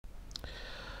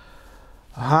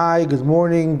Hi, good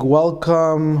morning.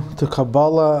 Welcome to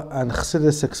Kabbalah and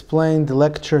Chassidus Explained,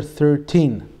 Lecture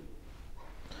 13.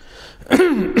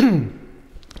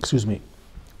 Excuse me.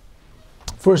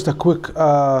 First, a quick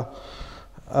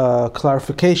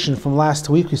clarification from last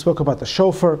week. We spoke about the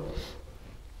shofar.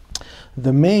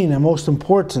 The main and most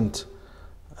important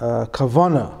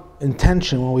kavanah,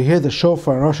 intention, when we hear the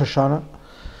shofar in Rosh Hashanah,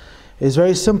 is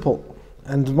very simple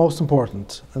and most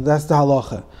important, and that's the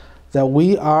halacha, that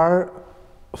we are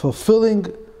fulfilling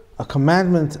a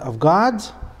commandment of God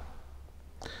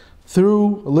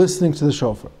through listening to the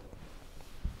shofar.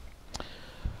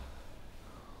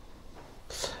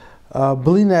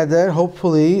 B'li neder,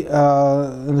 hopefully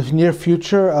in the near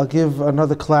future I'll give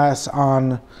a class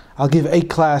on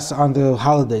the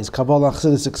holidays. Kabbalah and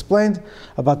Chassidus Explained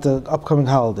about the upcoming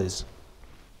holidays.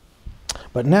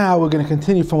 But now we're going to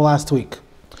continue from last week.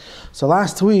 So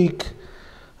last week,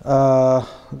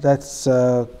 that's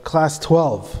class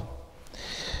 12.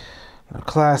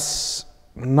 Class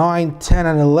 9, 10,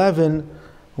 and 11,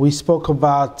 we spoke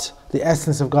about the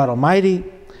essence of God Almighty.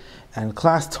 And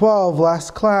class 12,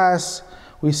 last class,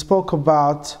 we spoke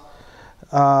about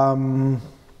the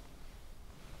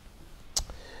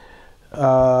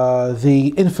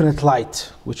infinite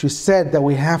light, which we said that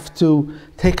we have to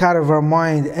take out of our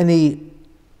mind any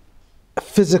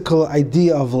physical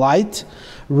idea of light.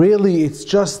 Really, it's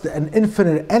just an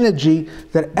infinite energy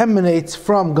that emanates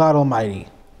from God Almighty.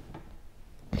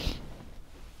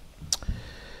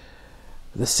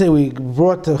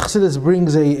 Chassidus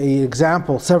brings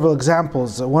several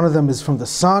examples. One of them is from the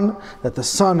sun, that the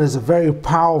sun is a very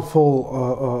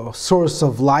powerful source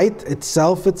of light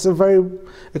itself. It's a very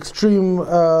extreme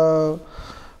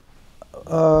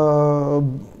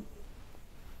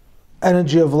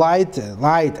energy of light,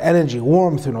 energy,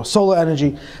 warmth, solar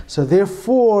energy. So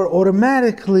therefore,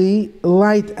 automatically,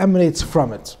 light emanates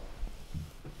from it.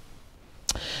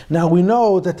 Now we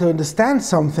know that to understand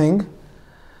something,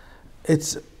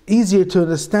 it's easier to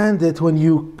understand it when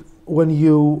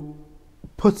you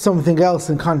put something else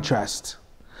in contrast.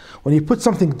 When you put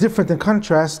something different in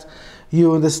contrast,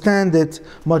 you understand it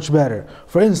much better.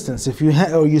 For instance, if you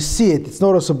you see it, it's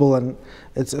noticeable and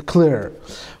it's clearer.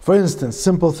 For instance,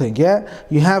 simple thing,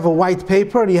 you have a white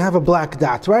paper and you have a black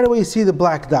dot. Right away you see the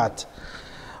black dot.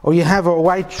 Or you have a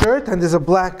white shirt and there's a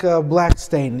black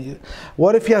stain.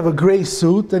 What if you have a gray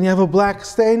suit and you have a black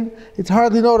stain? It's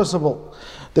hardly noticeable.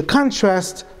 The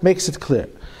contrast makes it clear.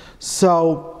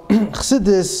 So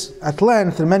Chassidus, at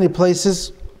length, in many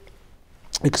places,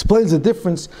 explains the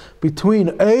difference between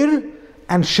Oir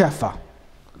and Shefa.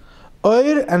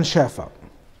 Oir and Shefa.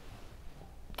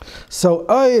 So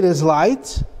Oir is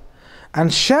light,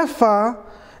 and Shefa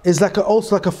is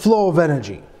also like a flow of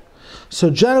energy. So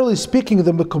generally speaking,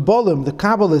 the Mekabolim, the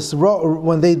Kabbalists,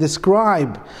 when they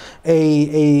describe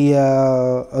a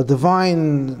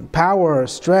divine power,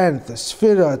 strength, a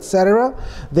sphera, etc.,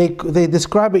 they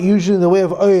describe it usually in the way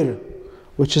of Oir,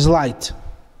 which is light.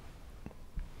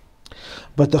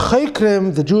 But the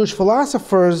Chokrim, the Jewish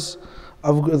philosophers,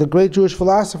 the great Jewish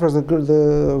philosophers, the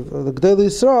Gedolei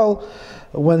Yisrael,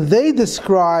 when they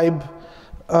describe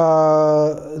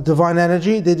divine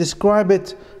energy,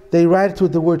 they write it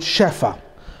with the word Shefa,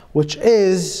 which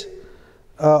is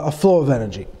a flow of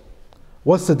energy.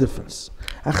 What's the difference?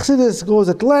 And Chassidus goes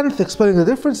at length explaining the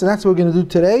difference, and that's what we're going to do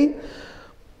today.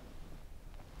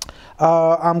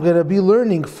 I'm going to be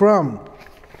learning from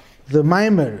the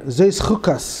Maimer, Zeis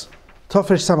Chukas,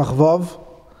 Tofresh Samach Vav.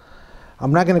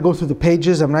 I'm not going to go through the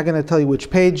pages. I'm not going to tell you which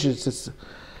page.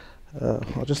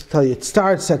 I'll just tell you, it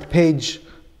starts at page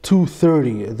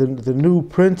 230. The new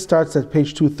print starts at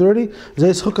page 230.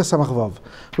 Zeis Chukas Samach Vav.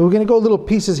 But we're going to go little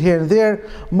pieces here and there.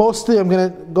 Mostly I'm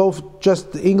going to go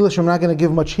just English. I'm not going to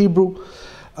give much Hebrew.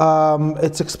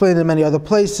 It's explained in many other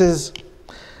places.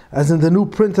 As in the new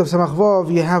print of Samach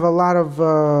Vav, you have a lot of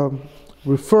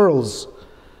referrals.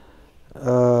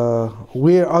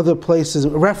 Where other places,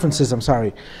 references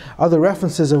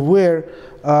of where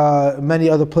many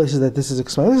other places that this is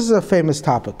explained. This is a famous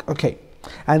topic. Okay.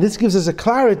 And this gives us a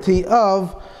clarity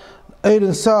of Ein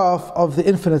and Sof, of the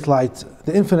infinite light,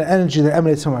 the infinite energy that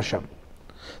emanates from Hashem.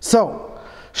 So,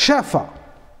 Shefa.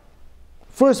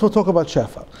 First we'll talk about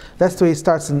Shefa. That's the way he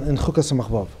starts in Chukas Samach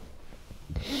Vav.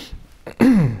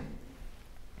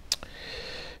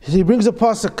 He brings a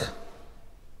pasuk,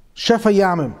 Shefa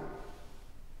Yamim.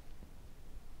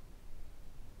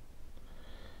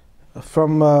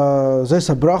 From Zeis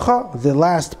HaBracha, the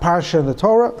last parsha in the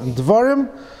Torah, in Dvarim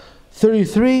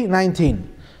 33:19.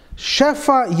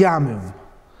 Shefa Yamim,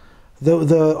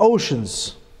 the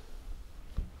oceans.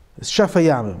 It's Shefa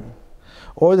Yamim.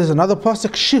 Or there's another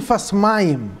pasuk, Shifas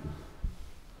Mayim.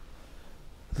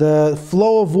 the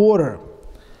flow of water.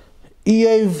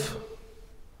 Eiv,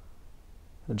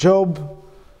 Job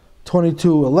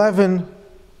 22:11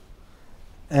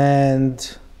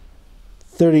 and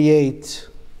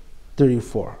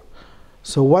 38:34.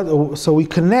 So we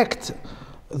connect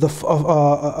a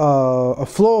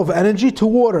flow of energy to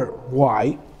water.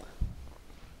 Why?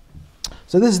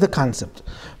 So this is the concept.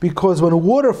 Because when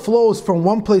water flows from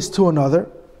one place to another,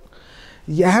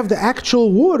 you have the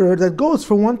actual water that goes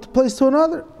from one place to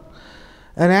another.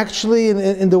 And actually,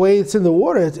 in the way it's in the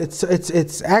water,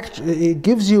 it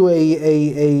gives you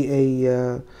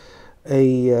an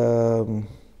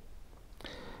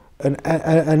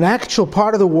actual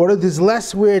part of the water. There's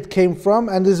less where it came from,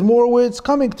 and there's more where it's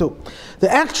coming to. The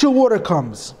actual water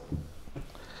comes.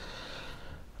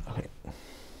 Okay.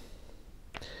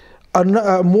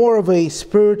 More of a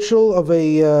spiritual,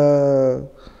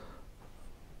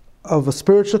 of a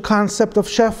spiritual concept of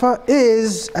Shefa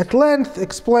is, at length,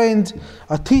 explained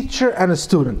a teacher and a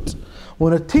student.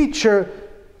 When a teacher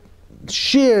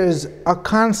shares a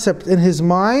concept in his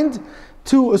mind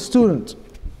to a student,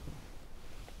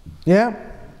 yeah,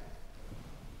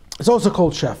 it's also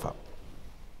called Shefa.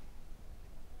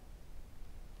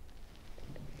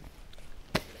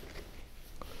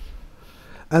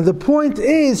 And the point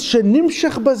is,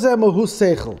 shenimshach bazeh mahu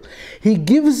seichel. He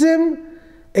gives him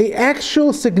an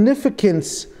actual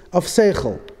significance of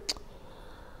seichel.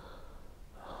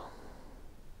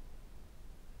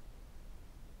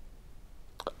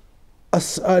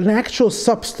 An actual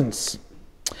substance.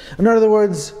 In other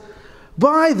words,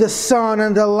 by the sun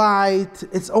and the light,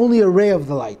 it's only a ray of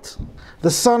the light. The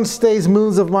sun stays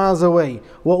millions of miles away.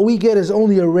 What we get is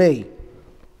only a ray.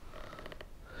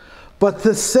 But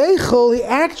the seichel,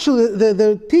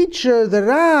 the teacher, the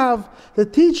Rav, the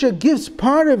teacher gives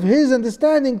part of his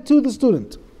understanding to the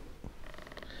student.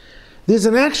 There's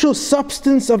an actual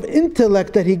substance of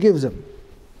intellect that he gives him.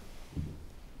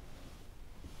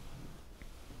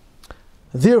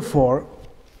 Therefore,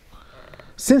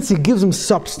 since he gives him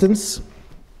substance,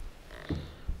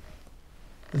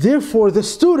 therefore the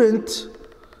student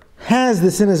has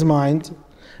this in his mind,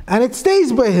 and it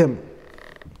stays by him.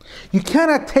 You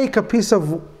cannot take a piece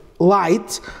of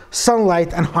light,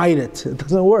 sunlight, and hide it. It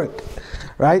doesn't work,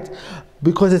 right?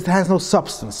 Because it has no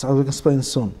substance. I'll explain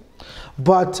soon.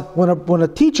 But when a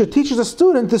teacher teaches a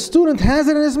student, the student has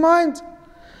it in his mind.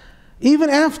 Even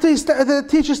after the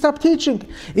teacher stopped teaching,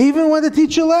 even when the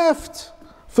teacher left,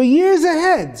 for years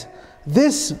ahead,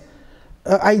 this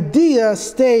idea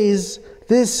stays,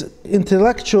 this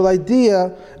intellectual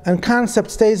idea and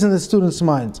concept stays in the student's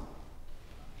mind.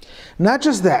 Not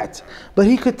just that, but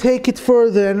he could take it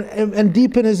further and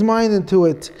deepen his mind into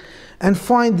it, and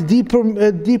find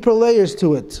deeper layers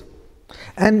to it,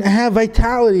 and have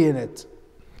vitality in it,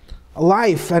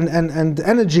 life and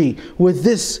energy with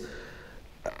this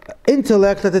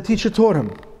intellect that the teacher taught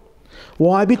him.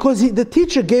 Why? Because the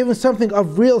teacher gave him something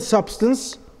of real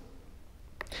substance,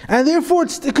 and therefore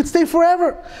it could stay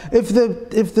forever. If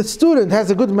the student has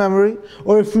a good memory,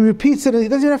 or if he repeats it, he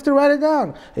doesn't even have to write it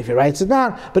down. If he writes it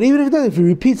down, but even if he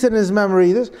repeats it in his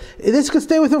memory, this could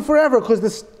stay with him forever, because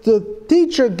the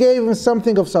teacher gave him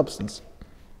something of substance.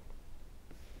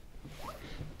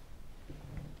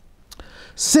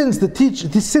 Since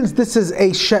this is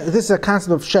a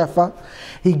concept of Shefa,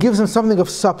 he gives him something of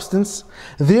substance.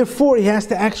 Therefore, he has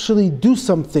to actually do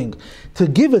something to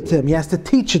give it to him. He has to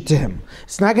teach it to him.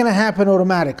 It's not going to happen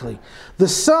automatically. The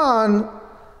sun,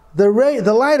 the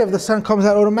light of the sun comes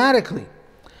out automatically.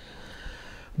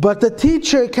 But the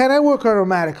teacher cannot work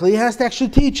automatically. He has to actually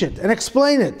teach it and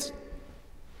explain it.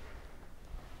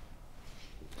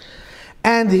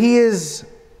 And he is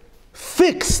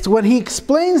fixed. When he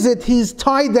explains it, he's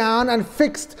tied down and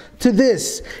fixed to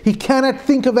this. He cannot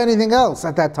think of anything else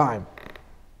at that time.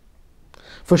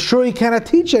 For sure, he cannot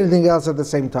teach anything else at the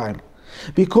same time.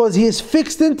 Because he is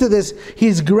fixed into this.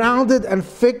 He's grounded and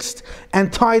fixed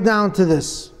and tied down to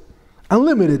this.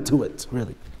 Unlimited to it,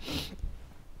 really.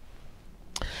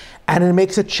 And it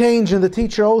makes a change in the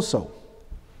teacher also.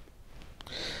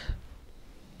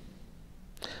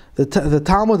 The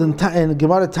Talmud in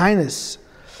Gemara Tainus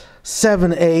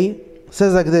 7a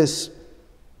says like this.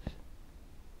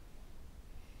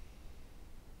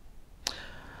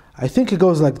 I think it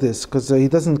goes like this, because he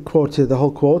doesn't quote the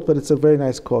whole quote, but it's a very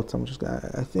nice quote.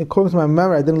 I think, according to my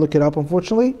memory, I didn't look it up,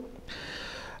 unfortunately.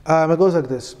 It goes like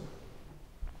this,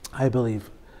 I believe.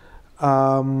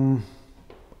 I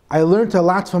learned a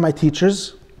lot from my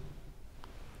teachers,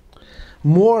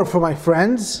 more from my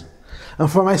friends, and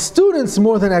from my students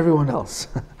more than everyone else.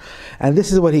 And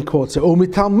this is what he quotes here. From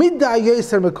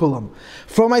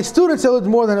my students I learned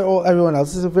more than everyone else.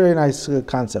 This is a very nice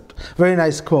concept. Very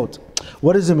nice quote.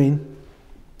 What does it mean?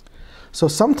 So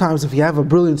sometimes if you have a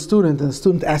brilliant student and the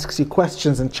student asks you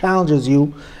questions and challenges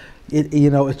you,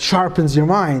 it sharpens your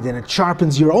mind and it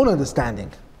sharpens your own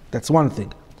understanding. That's one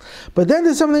thing. But then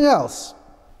there's something else.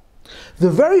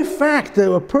 The very fact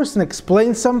that a person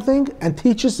explains something and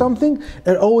teaches something,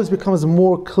 it always becomes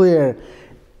more clarified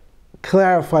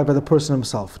by the person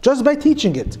himself. Just by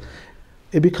teaching it,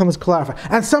 it becomes clarified.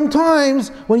 And sometimes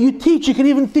when you teach, you can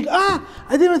even think, I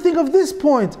didn't even think of this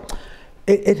point.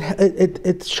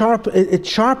 It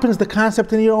sharpens the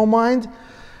concept in your own mind.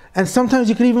 And sometimes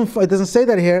you can even, it doesn't say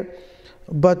that here,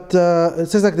 but it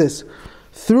says like this: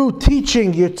 through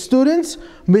teaching your students,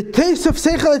 there's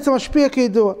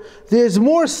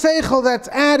more seichel that's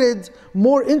added,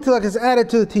 more intellect is added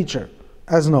to the teacher,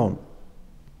 as known.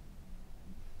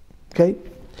 Okay?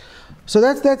 So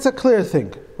that's a clear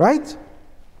thing, right?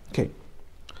 Okay.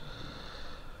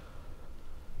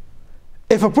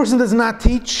 If a person does not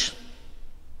teach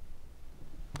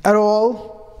at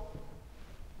all,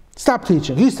 stop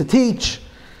teaching. He used to teach,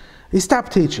 he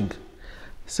stopped teaching.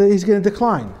 So he's going to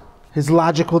decline. His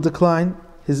logic will decline.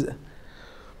 His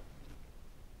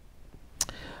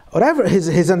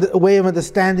way of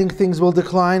understanding things will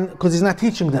decline because he's not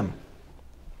teaching them.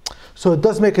 So it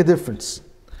does make a difference.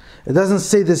 It doesn't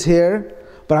say this here,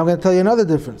 but I'm going to tell you another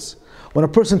difference. When a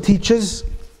person teaches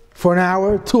for an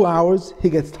hour, 2 hours, he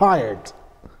gets tired.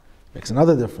 Makes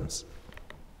another difference.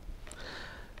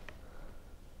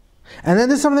 And then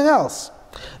there's something else.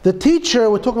 The teacher,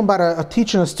 we're talking about a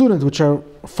teacher and a student, which are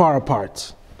far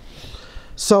apart.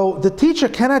 So the teacher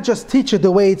cannot just teach it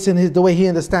the way it's the way he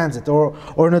understands it, or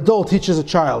an adult teaches a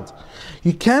child.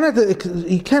 You cannot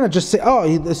just say,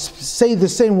 say the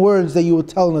same words that you would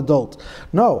tell an adult.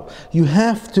 No, you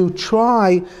have to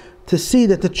try to see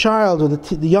that the child or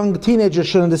the young teenager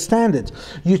should understand it.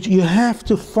 You have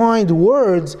to find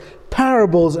words,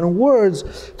 parables and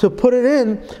words to put it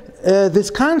in, this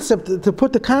concept, to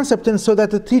put the concept in so that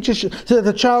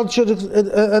the child should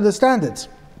understand it.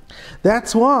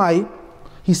 That's why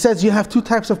he says you have two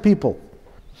types of people.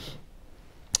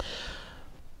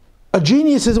 A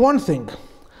genius is one thing,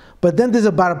 but then there's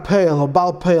a bar peil or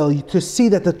bal peil to see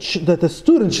that the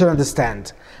student should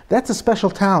understand. That's a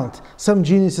special talent some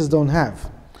geniuses don't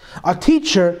have. A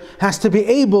teacher has to be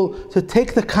able to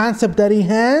take the concept that he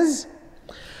has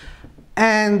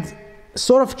and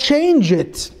sort of change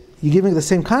it. You're giving the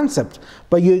same concept,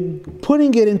 but you're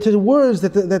putting it into the words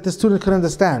that the student can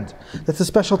understand. That's a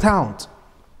special talent.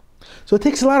 So it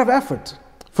takes a lot of effort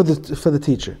for the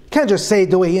teacher. He can't just say it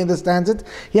the way he understands it.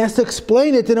 He has to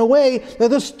explain it in a way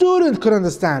that the student could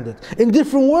understand it, in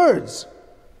different words.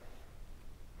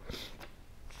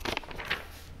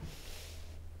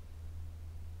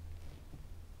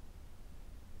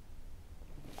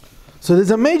 So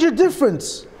there's a major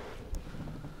difference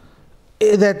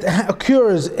that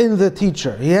occurs in the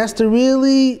teacher. He has to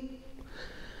really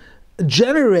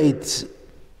generate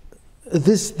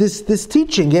this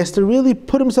teaching. He has to really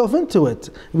put himself into it,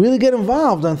 really get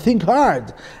involved and think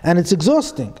hard, and it's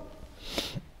exhausting.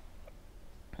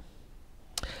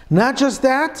 Not just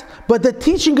that, but the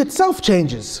teaching itself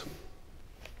changes.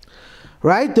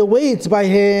 Right? The way it's by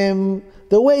him,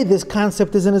 the way this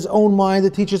concept is in his own mind,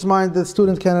 the teacher's mind, the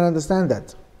student cannot understand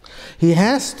that. He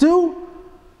has to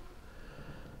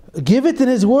give it in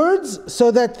his words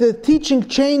so that the teaching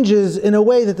changes in a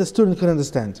way that the student can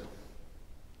understand.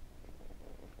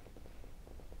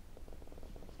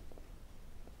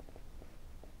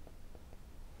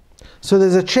 So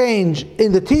there's a change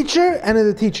in the teacher and in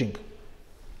the teaching.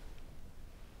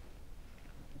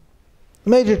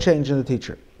 Major change in the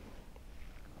teacher.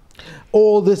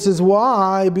 All this is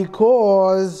why,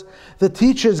 because the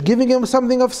teacher is giving him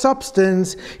something of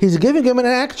substance. He's giving him an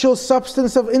actual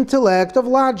substance of intellect, of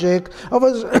logic, of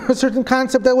a certain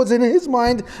concept that was in his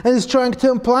mind, and he's trying to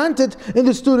implant it in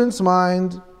the student's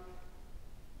mind.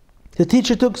 The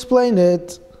teacher to explain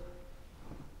it.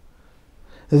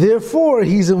 Therefore,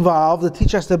 he's involved. The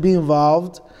teacher has to be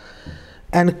involved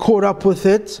and caught up with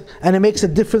it, and it makes a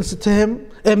difference to him.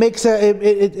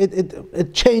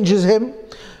 It changes him.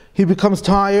 He becomes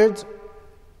tired.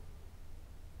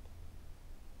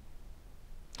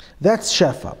 That's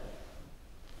shefa.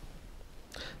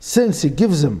 Since he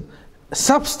gives him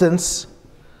substance,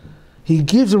 he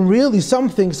gives him really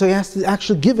something, so he has to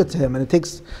actually give it to him, and it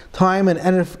takes time and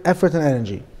effort and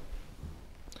energy.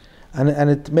 And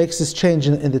it makes this change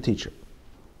in the teacher.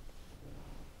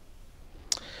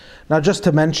 Now, just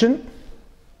to mention,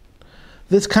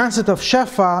 this concept of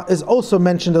shefa is also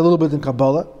mentioned a little bit in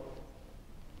Kabbalah.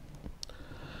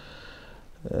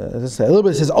 a little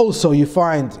bit, it says also you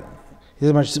find,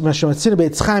 in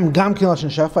Etzchaim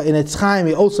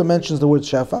he also mentions the word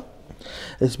shefa.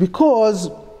 It's because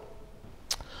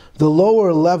the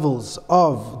lower levels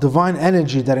of divine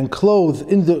energy that enclose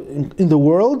in the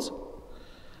world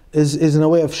is in a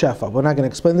way of shefa. We're not going to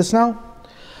explain this now.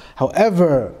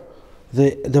 However,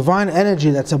 the divine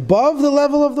energy that's above the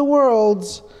level of the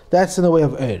worlds, that's in the way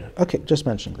of Eir. Okay, just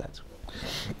mentioning that.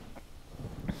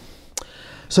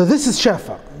 So this is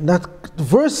shefa. That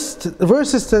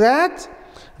verses to that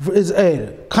is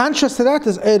Eir. Contrast to that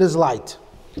is Eir is light.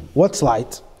 What's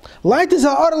light? Light is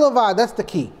ha'or levad, that's the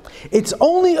key. It's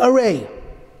only a ray.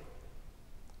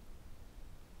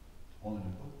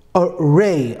 A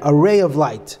ray of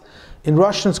light. In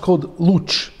Russian it's called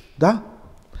luch. Da?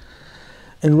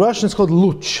 In Russian it's called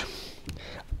luch.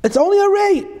 It's only a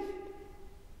ray.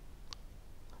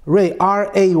 Ray,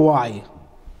 R-A-Y.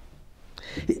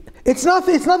 It's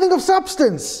nothing of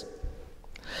substance.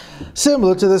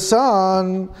 Similar to the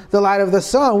sun, the light of the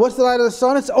sun. What's the light of the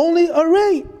sun? It's only a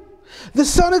ray. The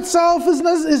sun itself is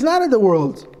not in the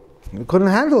world. We couldn't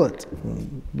handle it.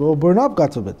 We'll burn up,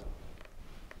 God forbid.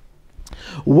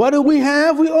 What do we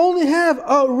have? We only have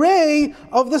a ray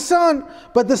of the sun,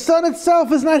 but the sun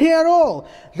itself is not here at all.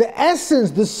 The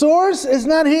essence, the source is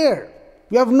not here.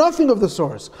 You have nothing of the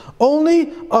source,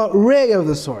 only a ray of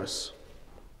the source.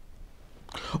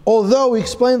 Although we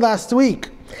explained last week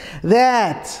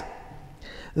that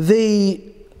the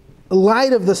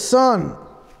light of the sun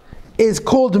is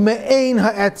called me'ein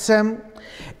ha'etzem.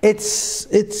 It's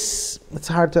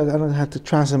hard to, I don't know how to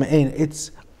translate me'ein.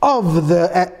 It's of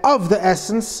the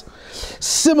essence,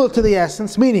 similar to the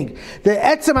essence, meaning the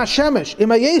etzem hashemesh, the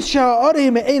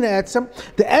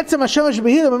etzem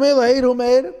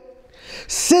hashemesh,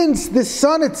 since the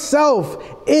sun itself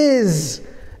is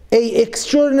a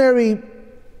extraordinary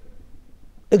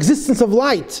existence of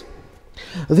light,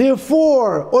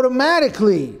 therefore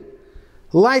automatically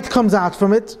light comes out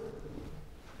from it.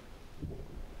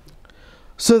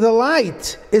 So the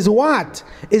light is what?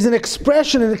 Is an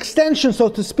expression, an extension, so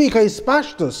to speak, an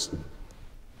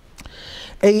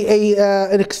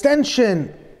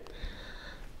extension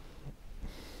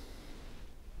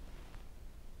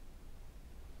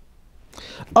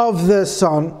of the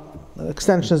sun.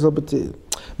 Extension is a little bit,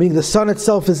 meaning the sun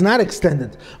itself is not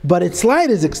extended, but its light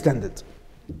is extended.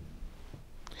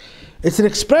 It's an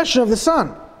expression of the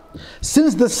sun.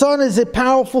 Since the sun is a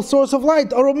powerful source of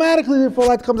light, automatically therefore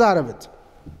light comes out of it.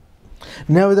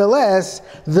 Nevertheless,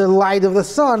 the light of the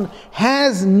sun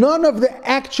has none of the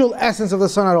actual essence of the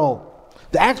sun at all.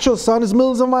 The actual sun is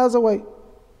millions of miles away.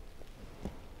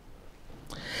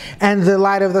 And the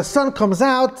light of the sun comes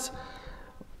out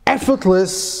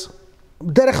effortless,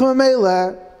 derech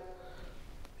memela,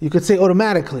 you could say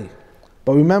automatically.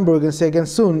 But remember, we're going to say again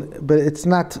soon, but it's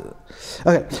not.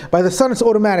 Okay, by the sun it's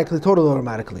automatically, totally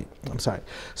automatically. I'm sorry.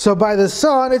 So by the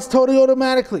sun it's totally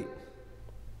automatically.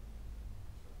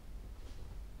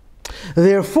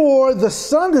 Therefore, the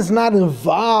sun is not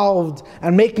involved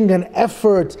and making an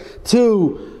effort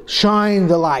to shine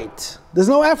the light. There's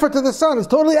no effort to the sun. It's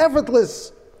totally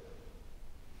effortless.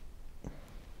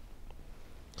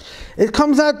 It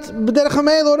comes out b'derech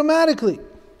hamel automatically.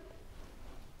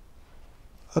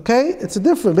 Okay? It's a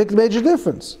difference, big major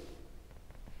difference.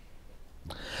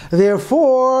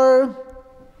 Therefore,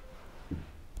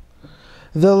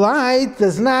 the light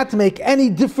does not make any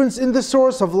difference in the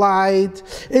source of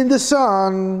light, in the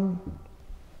sun.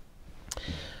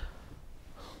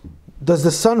 Does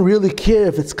the sun really care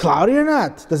if it's cloudy or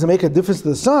not? Does it make a difference to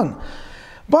the sun?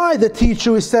 By the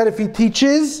teacher, we said if he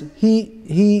teaches,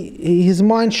 his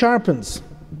mind sharpens.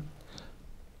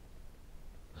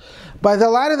 By the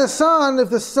light of the sun, if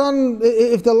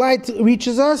the light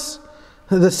reaches us,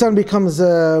 the sun becomes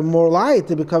more light.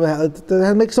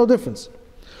 It makes no difference.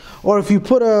 Or if you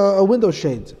put a window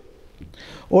shade,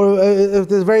 or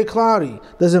if it's very cloudy,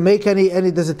 does it make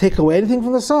does it take away anything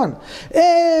from the sun?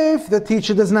 If the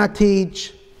teacher does not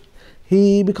teach,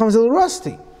 he becomes a little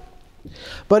rusty.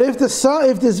 But if it's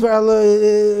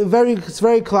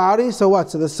very cloudy, so what?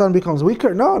 So the sun becomes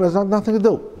weaker? No, there's nothing to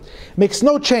do. It makes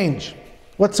no change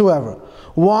whatsoever.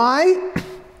 Why?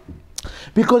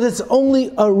 Because it's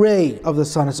only a ray of the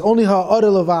sun. It's only ha'or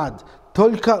levad,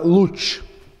 tolka luch.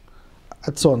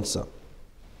 At Sonsa.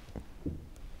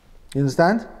 You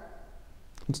understand?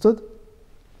 Understood?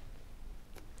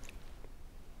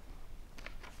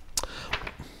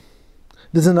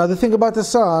 There's another thing about the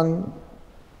sun,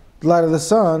 the light of the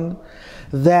sun,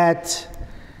 that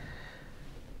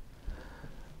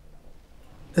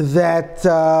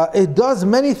it does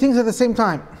many things at the same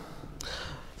time.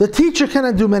 The teacher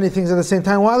cannot do many things at the same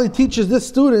time. While he teaches this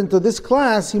student or this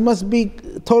class, he must be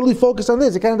totally focused on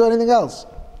this. He can't do anything else.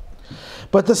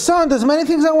 But the sun does many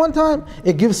things at one time.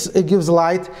 It gives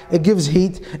light, it gives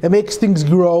heat, it makes things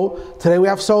grow. Today we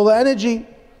have solar energy.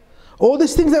 All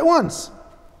these things at once.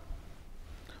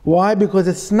 Why? Because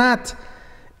it's not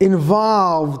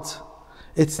involved,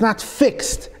 it's not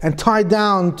fixed and tied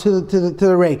down to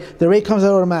the ray. The ray comes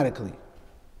out automatically.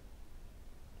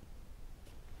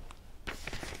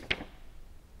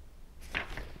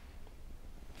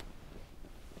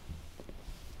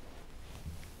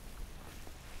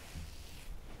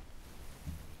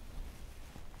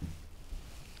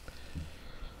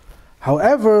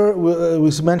 However, we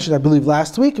mentioned, I believe,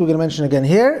 last week, we're going to mention again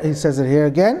here, he says it here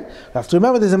again. You have to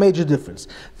remember there's a major difference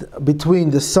between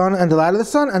the sun and the light of the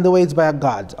sun and the way it's by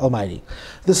God Almighty.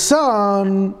 The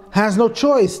sun has no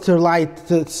choice to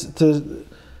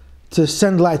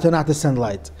send light or not to send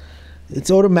light. It's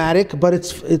automatic, but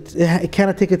it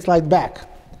cannot take its light back.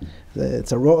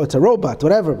 It's a robot,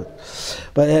 whatever.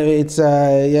 But it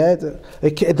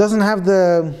doesn't have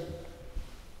the...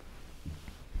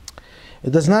 It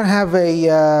does not have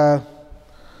a,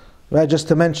 right, just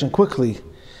to mention quickly,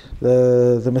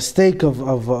 the mistake of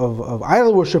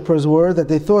idol worshippers were that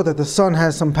they thought that the sun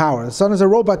has some power. The sun is a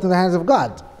robot in the hands of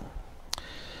God.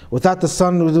 Without the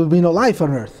sun, there would be no life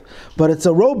on earth. But it's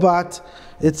a robot,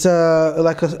 it's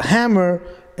like a hammer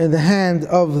in the hand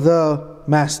of the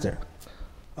master,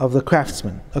 of the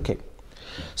craftsman. Okay.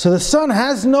 So the sun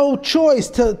has no choice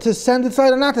to send its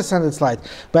light or not to send its light.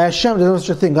 By Hashem, there's no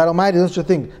such a thing. God Almighty, there's no such a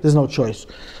thing. There's no choice.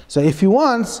 So if he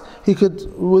wants, he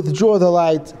could withdraw the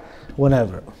light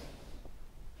whenever.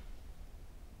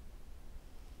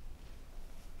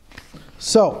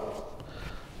 So,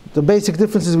 the basic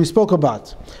differences we spoke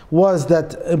about was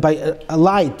that by a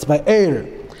light, by air,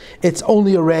 it's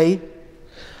only a ray.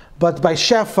 But by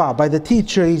Shefa, by the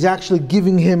teacher, he's actually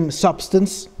giving him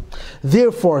substance.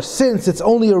 Therefore, since it's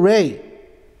only a ray,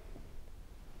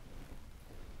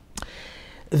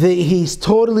 he's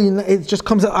totally, it just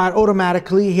comes out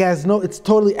automatically. He has no, it's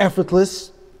totally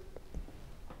effortless.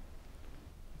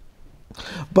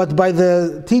 But by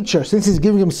the teacher, since he's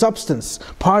giving him substance,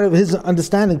 part of his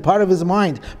understanding, part of his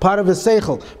mind, part of his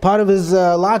seichel, part of his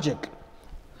logic,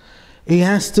 he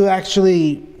has to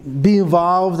actually be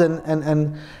involved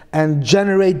and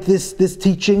generate this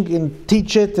teaching and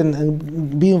teach it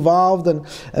and be involved and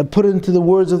put it into the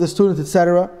words of the student,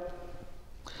 etc.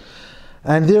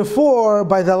 And therefore,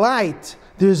 by the light,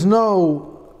 there's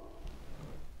no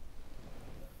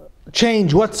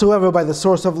change whatsoever by the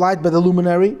source of light, by the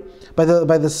luminary, by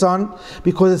the sun,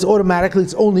 because it's automatically,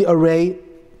 it's only a ray.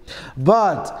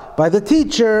 But by the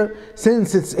teacher,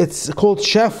 since it's called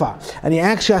Shefa, and he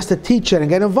actually has to teach it and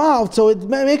get involved, so it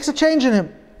makes a change in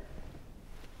him.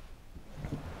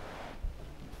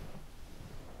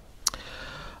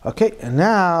 Okay, and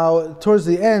now towards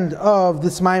the end of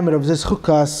this Maimer of this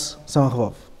Chukas Samach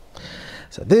Vav.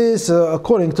 So this,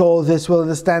 according to all this, we'll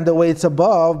understand the way it's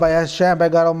above by Hashem, by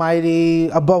God Almighty.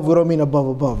 Above, we don't mean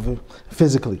above,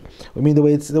 physically. We mean the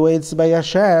way it's by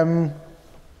Hashem,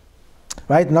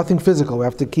 right? Nothing physical. We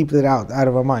have to keep it out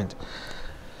of our mind.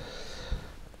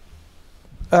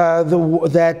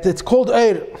 That it's called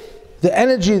Eir. The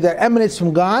energy that emanates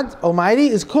from God Almighty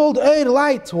is called Eir,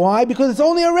 light. Why? Because it's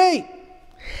only a ray.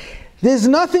 There's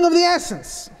nothing of the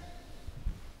essence.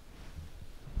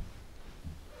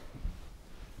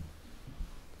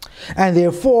 And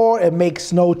therefore, it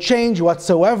makes no change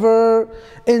whatsoever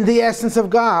in the essence of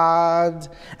God.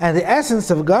 And the essence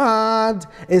of God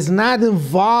is not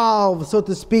involved, so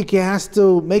to speak. He has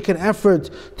to make an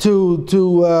effort to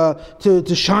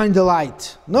shine the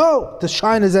light. No, to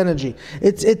shine his energy.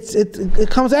 It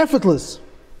comes effortless,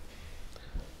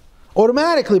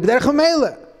 automatically.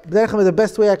 The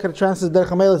best way I could translate Derech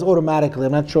HaMelech is automatically.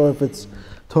 I'm not sure if it's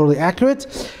totally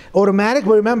accurate. Automatic,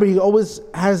 but remember, he always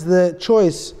has the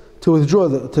choice to withdraw,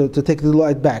 to take the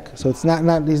light back. So it's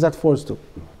not he's not forced to.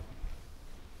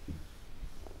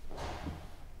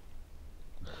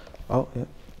 Oh, yeah.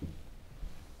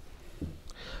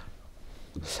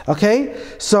 Okay,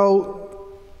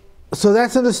 so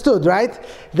that's understood, right?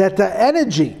 That the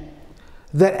energy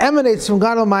that emanates from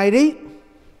God Almighty,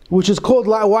 which is called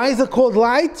light. Why is it called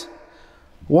light?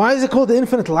 Why is it called the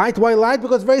infinite light? Why light?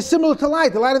 Because it's very similar to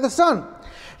light, the light of the sun.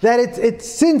 That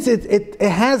since it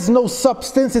has no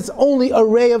substance, it's only a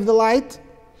ray of the light.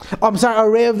 A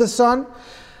ray of the sun.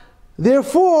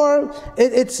 Therefore,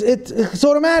 it's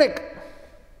automatic.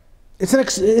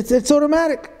 It's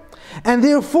automatic, and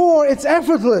therefore it's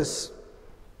effortless,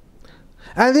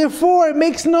 and therefore it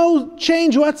makes no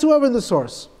change whatsoever in the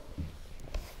source.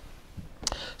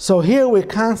 So here we're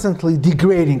constantly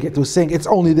degrading it. We're saying it's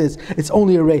only this, it's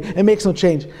only a ray, it makes no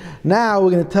change. Now we're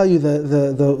going to tell you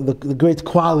the great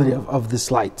quality of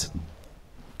this light.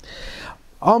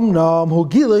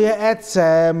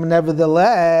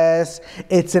 Nevertheless,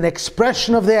 it's an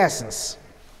expression of the essence.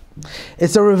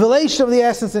 It's a revelation of the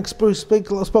essence. And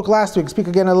spoke last week, speak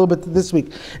again a little bit this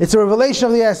week. It's a revelation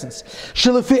of the essence, which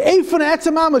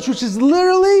is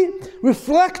literally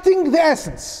reflecting the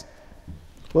essence.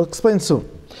 We'll explain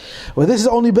soon. Well, this is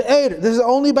only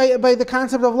by the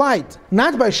concept of light,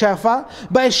 not by Shefa.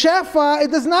 By Shefa,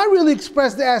 it does not really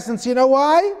express the essence. You know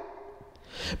why?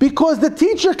 Because the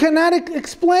teacher cannot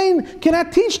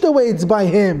teach the way it's by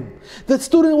him. The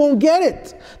student won't get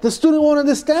it. The student won't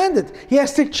understand it. He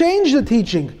has to change the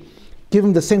teaching. Give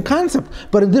him the same concept,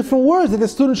 but in different words that the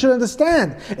student should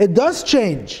understand. It does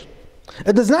change.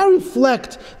 It does not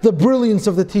reflect the brilliance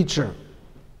of the teacher.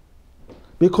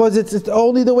 Because it's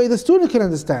only the way the student can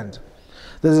understand.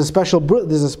 There's a special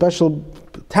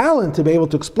talent to be able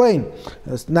to explain.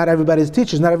 Not everybody's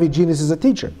teachers. Not every genius is a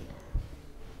teacher.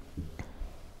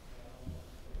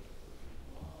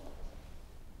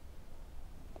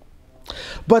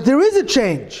 But there is a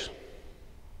change.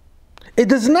 It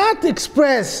does not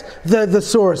express the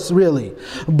source really.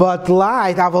 But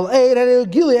light, but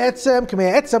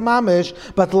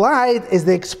light is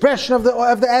the expression of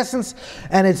the essence,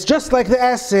 and it's just like the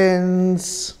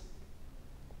essence.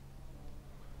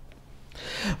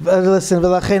 Listen,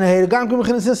 therefore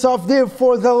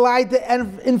the light,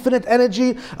 the infinite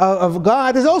energy of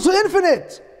God is also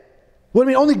infinite. What do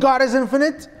you mean only God is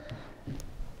infinite?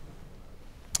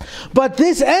 But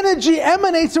this energy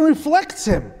emanates and reflects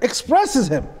him, expresses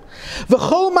him.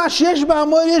 Whatever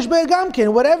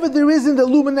there is in the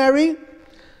luminary,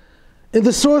 in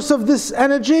the source of this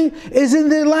energy, is in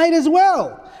the light as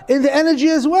well, in the energy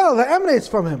as well, that emanates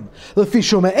from him.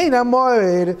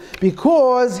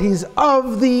 Because he's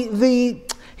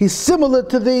he's similar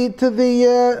to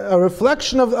the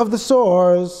reflection of the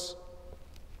source.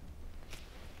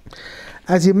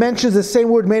 As he mentions the same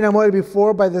word Mein HaMoed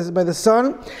before by the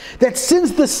sun, that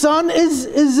since the sun is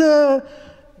an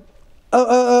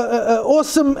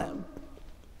awesome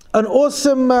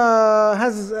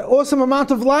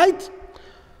amount of light,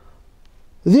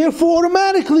 therefore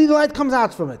automatically the light comes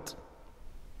out from it.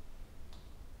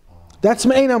 That's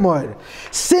Mein HaMoed.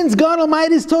 Since God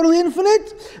Almighty is totally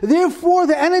infinite, therefore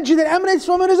the energy that emanates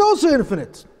from it is also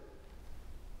infinite.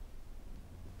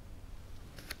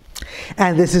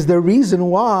 And this is the reason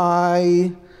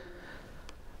why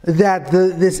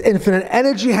this infinite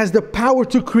energy has the power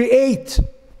to create.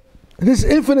 This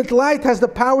infinite light has the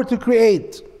power to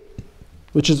create,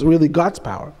 which is really God's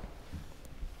power.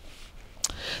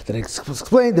 That it's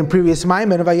explained in previous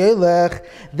Maimon of Vayelech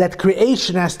that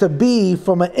creation has to be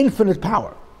from an infinite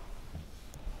power.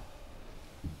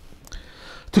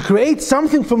 To create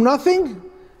something from nothing,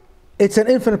 it's an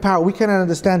infinite power. We cannot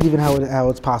understand even how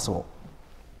it's possible.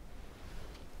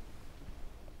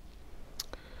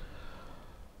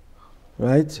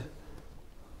 Right?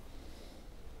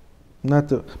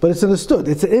 But it's understood.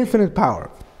 It's an infinite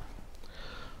power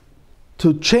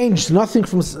to change nothing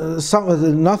from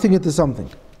nothing into something.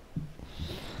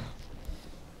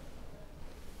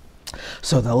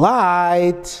 So the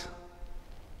light,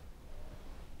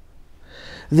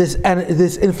 this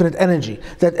infinite energy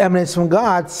that emanates from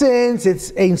God, since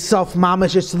it's Ein Sof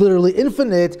Mamash, it's literally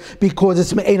infinite because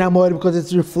it's Ein HaMoed, because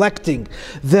it's reflecting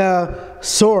the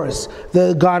source,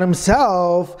 the God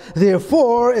Himself.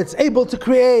 Therefore, it's able to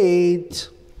create.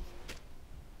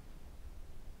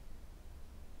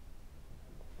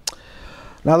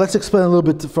 Now let's explain a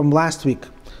little bit from last week.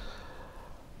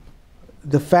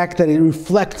 The fact that it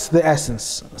reflects the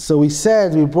essence. So we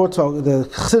said, the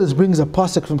Chassidus brings a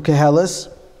pasuk from Kehelis,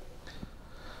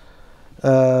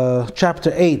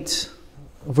 chapter 8,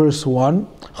 verse 1.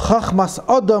 Chachmas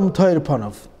Adam Toir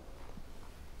Panav.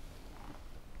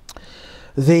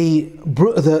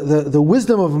 The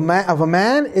wisdom of a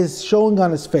man is showing on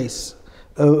his face.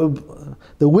 The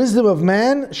wisdom of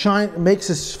man makes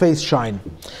his face shine.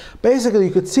 Basically,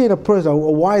 you could see in a person, a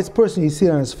wise person, you see it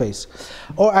on his face.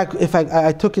 Or if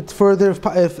I took it further,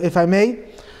 if I may,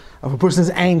 if a person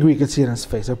is angry, you could see it on his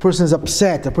face. If a person is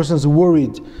upset, a person is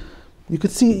worried, you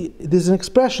could see there's an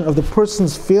expression of the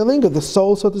person's feeling, of the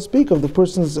soul, so to speak, of the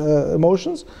person's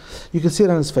emotions. You can see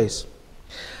it on his face.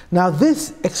 Now,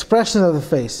 this expression of the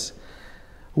face,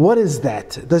 what is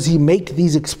that? Does he make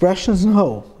these expressions?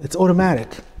 No, it's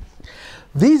automatic.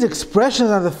 These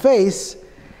expressions on the face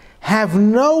have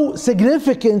no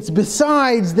significance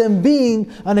besides them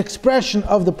being an expression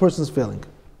of the person's feeling.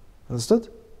 Understood?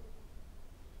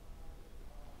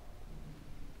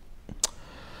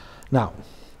 Now,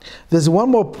 there's one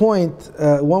more point,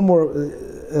 one more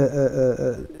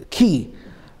key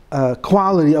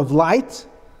quality of light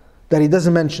that he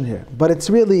doesn't mention here. But it's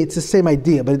the same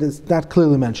idea, but it's not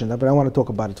clearly mentioned. But I want to talk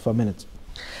about it for a minute.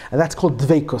 And that's called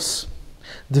dveikus.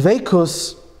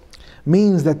 Dveikus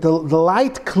means that the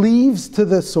light cleaves to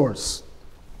the source.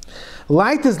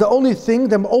 Light is the only thing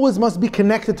that always must be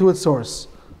connected to its source.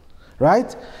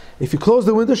 Right? If you close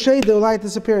the window shade, the light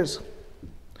disappears.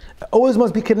 It always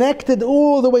must be connected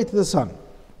all the way to the sun.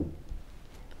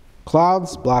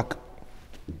 Clouds, black.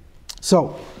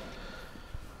 So,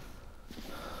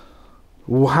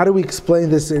 how do we explain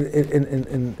this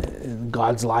in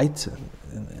God's light?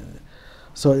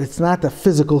 So it's not a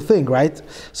physical thing, right?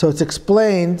 So it's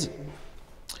explained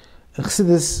in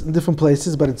Chassidus in different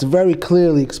places, but it's very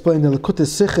clearly explained in Likutei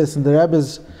Sichos, in the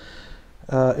Rebbe's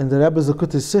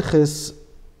Likutei Sichos,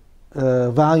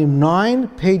 volume 9,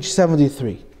 page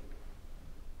 73,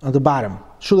 on the bottom,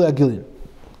 Shulei Agilin.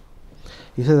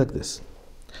 He says like this: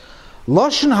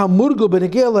 Lashon hamurgo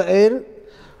b'negei la'er,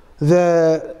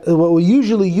 what we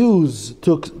usually use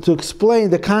to explain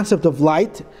the concept of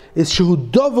light is shehu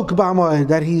dovuk b'hamoed,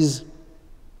 that he's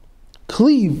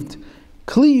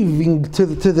cleaving to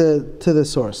the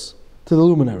source, to the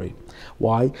luminary.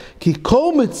 Why? Ki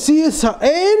kol metzias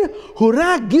ha'er hu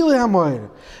rak gilui hamoed,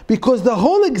 because the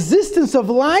whole existence of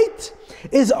light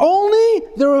is only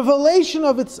the revelation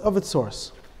of its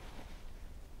source,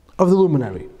 of the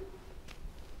luminary,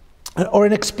 or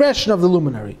an expression of the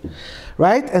luminary,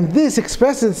 right? And this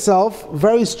expresses itself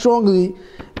very strongly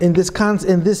in this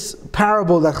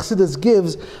parable that Chassidus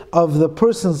gives of the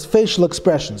person's facial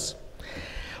expressions.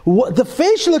 The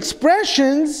facial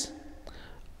expressions,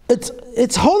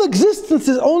 its whole existence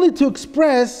is only to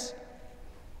express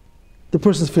the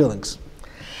person's feelings.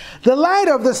 The light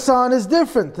of the sun is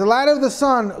different. The light of the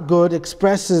sun, good,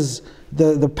 expresses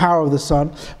the power of the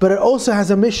sun, but it also has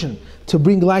a mission to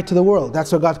bring light to the world.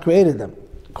 That's why God created them,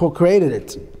 co-created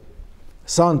it.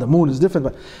 Sun, the moon is different,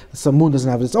 but the moon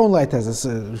doesn't have its own light,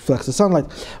 reflects the sunlight.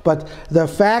 But the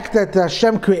fact that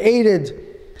Hashem created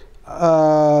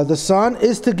the sun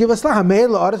is to give us light.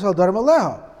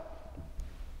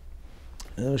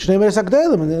 In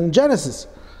Genesis.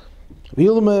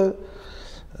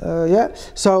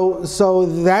 So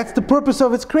that's the purpose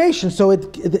of its creation. So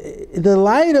the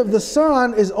light of the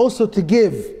sun is also to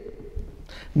give,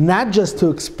 not just to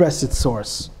express its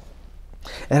source.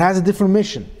 It has a different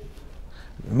mission,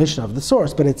 the mission of the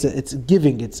source, but it's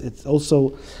giving. It's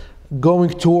also going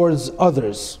towards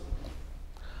others,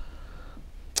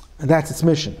 and that's its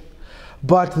mission.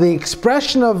 But the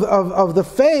expression of the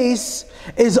face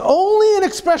is only an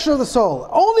expression of the soul,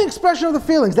 only expression of the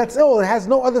feelings. That's all. It has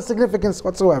no other significance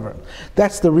whatsoever.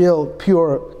 That's the real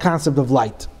pure concept of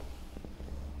light.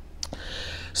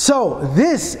 So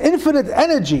this infinite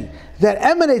energy that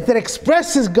emanates, that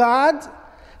expresses God,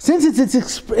 since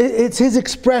it's His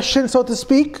expression, so to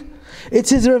speak, it's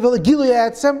His Gilui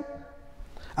Atzem.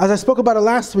 As I spoke about it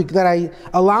last week, that I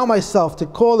allow myself to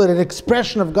call it an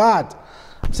expression of God.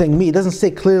 I'm saying me. It doesn't say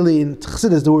clearly in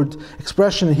Chassidus, the word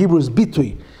expression in Hebrew is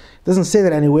bitui. It doesn't say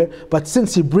that anywhere. But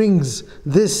since Chassidus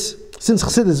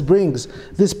brings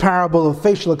this parable of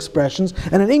facial expressions,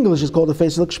 and in English it's called a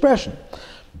facial expression,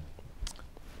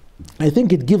 I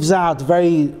think it gives out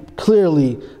very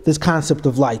clearly this concept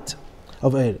of light,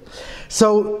 of air.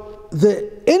 So the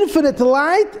infinite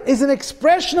light is an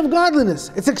expression of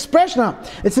godliness. It's an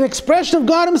expression of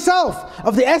God Himself,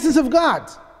 of the essence of God.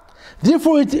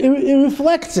 Therefore, it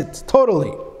reflects it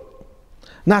totally.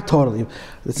 Not totally.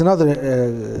 It's another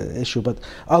issue, but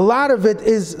a lot of it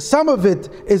is. Some of it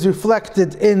is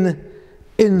reflected in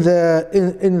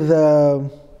the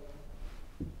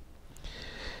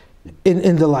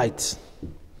light.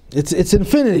 Its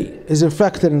infinity is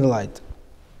reflected in the light.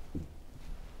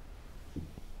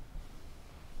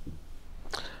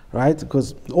 Right?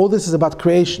 Because all this is about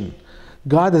creation.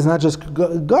 God is not just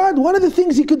God. One of the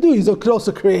things He could do, He could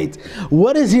also create.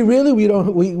 What is He really? We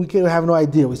have no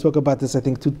idea. We spoke about this, I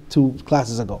think, two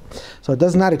classes ago. So it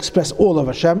does not express all of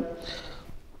Hashem,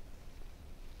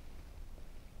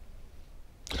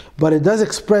 but it does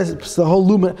express the whole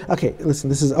lumen. Okay, listen.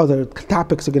 This is other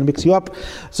topics are going to mix you up.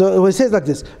 So it says like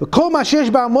this: whatever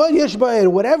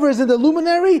is in the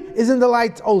luminary is in the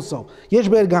light also. Yesh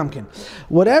ba'er gamkin.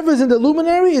 Whatever is in the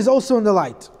luminary is also in the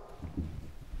light.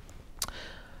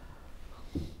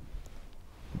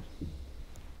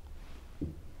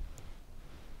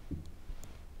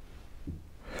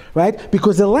 Right?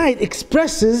 Because the light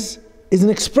is an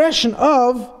expression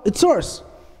of its source.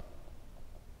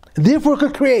 Therefore it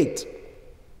could create.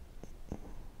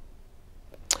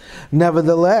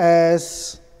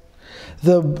 Nevertheless,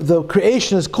 the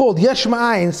creation is called Yesh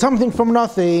Ma'ayin, something from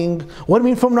nothing. What do you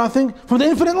mean from nothing? From the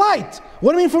infinite light.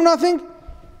 What do you mean from nothing? He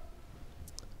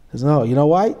says, no, you know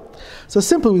why? So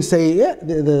simply we say, yeah,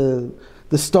 the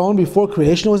stone before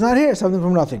creation was not here, something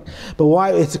from nothing. But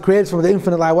why it's created from the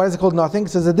infinite light? Why is it called nothing?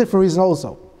 So there's a different reason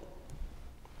also.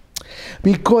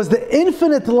 Because the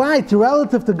infinite light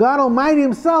relative to God Almighty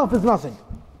Himself is nothing.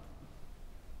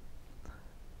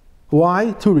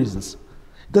 Why? Two reasons.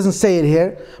 It doesn't say it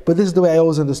here, but this is the way I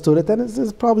always understood it, and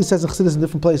it probably says in Chassidus in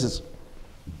different places.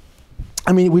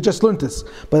 I mean, we just learned this,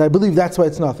 but I believe that's why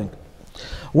it's nothing.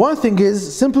 One thing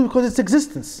is simply because it's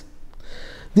existence.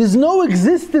 There's no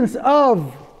existence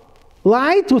of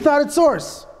light without its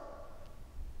source.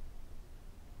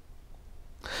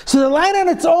 So the light on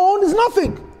its own is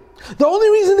nothing. The only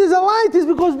reason there's a light is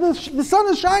because the sun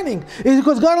is shining, is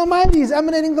because God Almighty is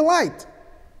emanating the light.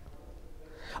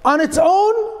 On its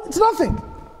own, it's nothing.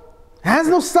 It has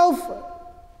no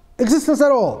self-existence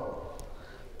at all.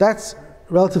 That's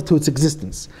relative to its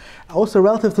existence. Also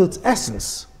relative to its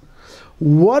essence.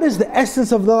 What is the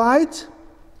essence of the light?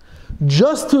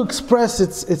 Just to express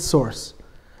its source.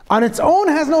 On its own,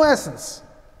 it has no essence.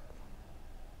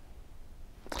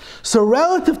 So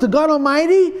relative to God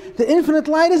Almighty, the infinite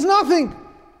light is nothing.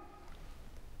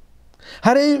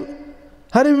 It's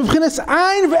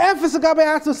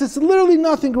literally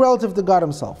nothing relative to God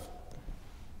Himself.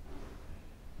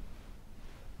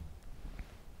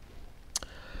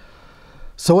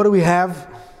 So what do we have?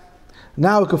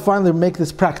 Now we can finally make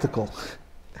this practical.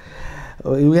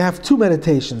 We have two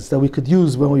meditations that we could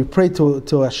use when we pray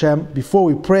to Hashem. Before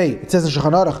we pray, it says in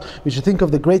Shulchan Aruch, we should think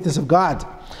of the greatness of God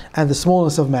and the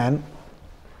smallness of man.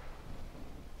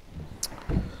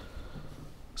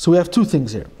 So we have two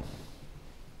things here.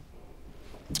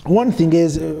 One thing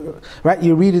is, right?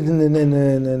 You read it in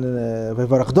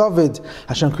Varach David.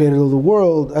 Hashem created all the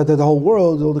world, the whole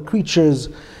world, all the creatures,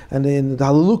 and in the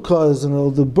Halalukas, and all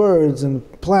the birds and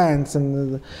plants,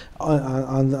 and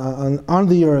on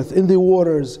the earth, in the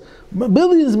waters,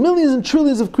 millions and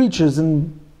trillions of creatures,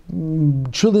 and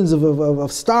trillions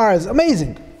of stars.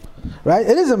 Amazing, right?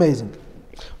 It is amazing.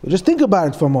 We just think about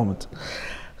it for a moment.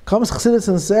 Comes Chassidus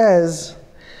and says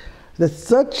that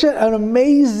such an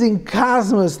amazing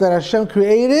cosmos that Hashem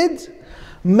created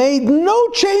made no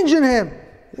change in Him.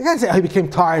 You can't say, oh, He became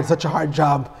tired, such a hard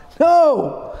job.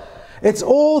 No! It's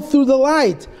all through the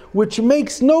light, which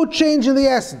makes no change in the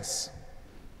essence.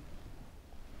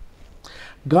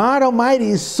 God Almighty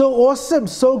is so awesome,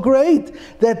 so great,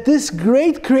 that this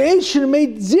great creation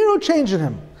made zero change in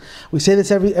Him. We say this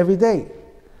every day.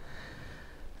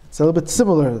 It's a little bit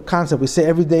similar concept. We say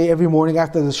every day, every morning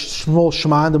after the small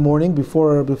Shema in the morning,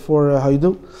 before how you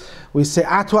do, we say, you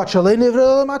are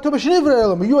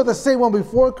the same one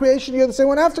before creation, you are the same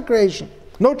one after creation.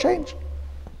 No change.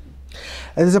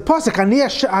 And there's a pasuk,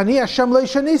 Ani Hashem lo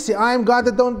yishanisi, I am God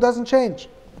that doesn't change.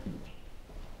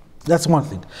 That's one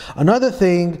thing. Another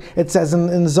thing, it says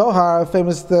in Zohar,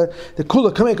 famous the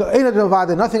Kula Kamek Eina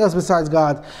Devada, nothing else besides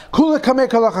God. Kula Kamek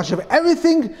Halach Hashem.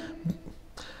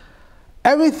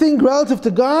 Everything relative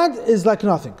to God is like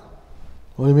nothing.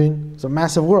 What do you mean? It's a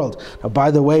massive world. Now,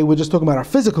 by the way, we're just talking about our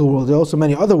physical world. There are also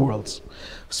many other worlds,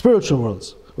 spiritual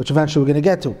worlds, which eventually we're going to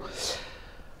get to.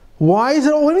 Why is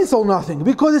it all nothing?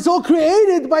 Because it's all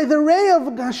created by the ray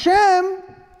of Hashem,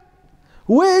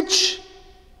 which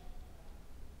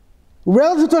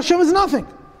relative to Hashem is nothing.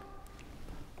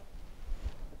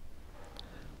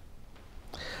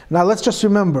 Now let's just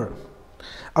remember.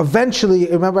 Eventually,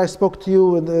 remember I spoke to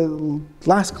you in the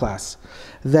last class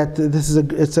that this is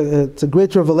it's a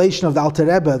great revelation of the Alter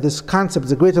Rebbe. This concept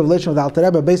is a great revelation of the Alter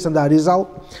Rebbe based on the Arizal,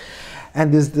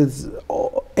 and there's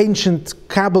ancient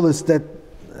Kabbalists that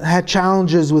had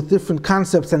challenges with different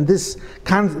concepts, and this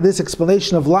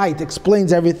explanation of light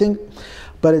explains everything,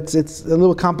 but it's a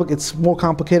little it's more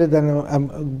complicated than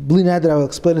Bli Neder. I will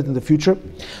explain it in the future,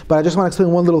 but I just want to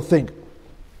explain one little thing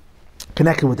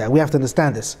connected with that. We have to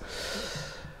understand this.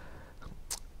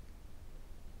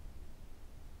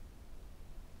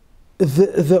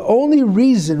 The only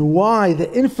reason why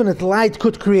the infinite light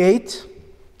could create,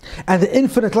 and the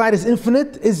infinite light is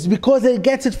infinite, is because it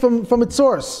gets it from its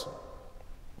source,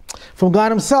 from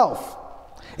God Himself.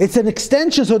 It's an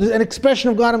extension, so there's an expression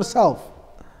of God Himself.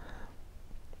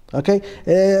 Okay,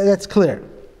 that's clear.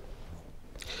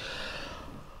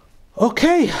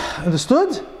 Okay,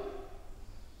 understood?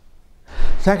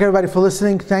 Thank everybody for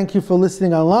listening. Thank you for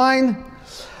listening online.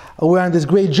 We're on this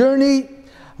great journey.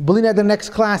 Bli Neder, the next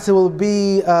class it will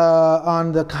be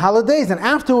on the holidays, and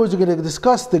afterwards we're going to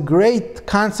discuss the great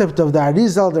concept of the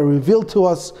Arizal that revealed to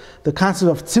us the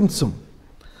concept of Tzimtzum,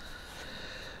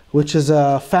 which is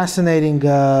a fascinating,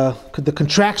 the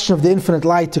contraction of the infinite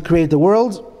light to create the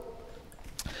world,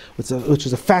 which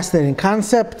is a fascinating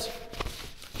concept.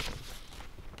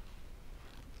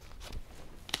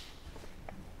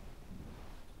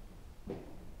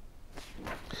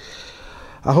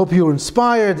 I hope you were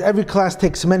inspired. Every class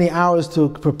takes many hours to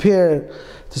prepare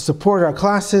to support our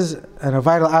classes and our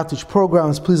vital outreach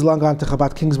programs. Please log on to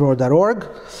ChabadKingsborough.org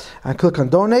and click on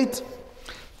donate.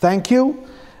 Thank you.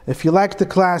 If you like the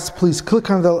class, please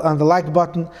click on the like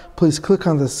button. Please click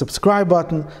on the subscribe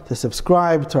button to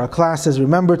subscribe to our classes.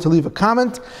 Remember to leave a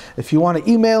comment. If you want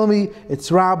to email me,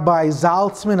 it's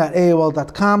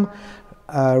rabbizaltzman@aol.com.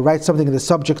 Write something in the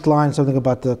subject line, something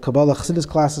about the Kabbalah Chassidus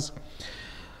classes.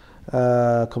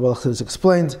 Kabbalah Chassidus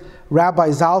Explained. Rabbi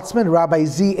Zaltzman, Rabbi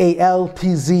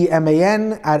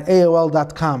ZALTZMAN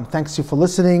 @AOL.com. Thanks you for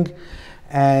listening,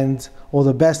 and all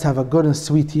the best. Have a good and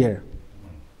sweet year.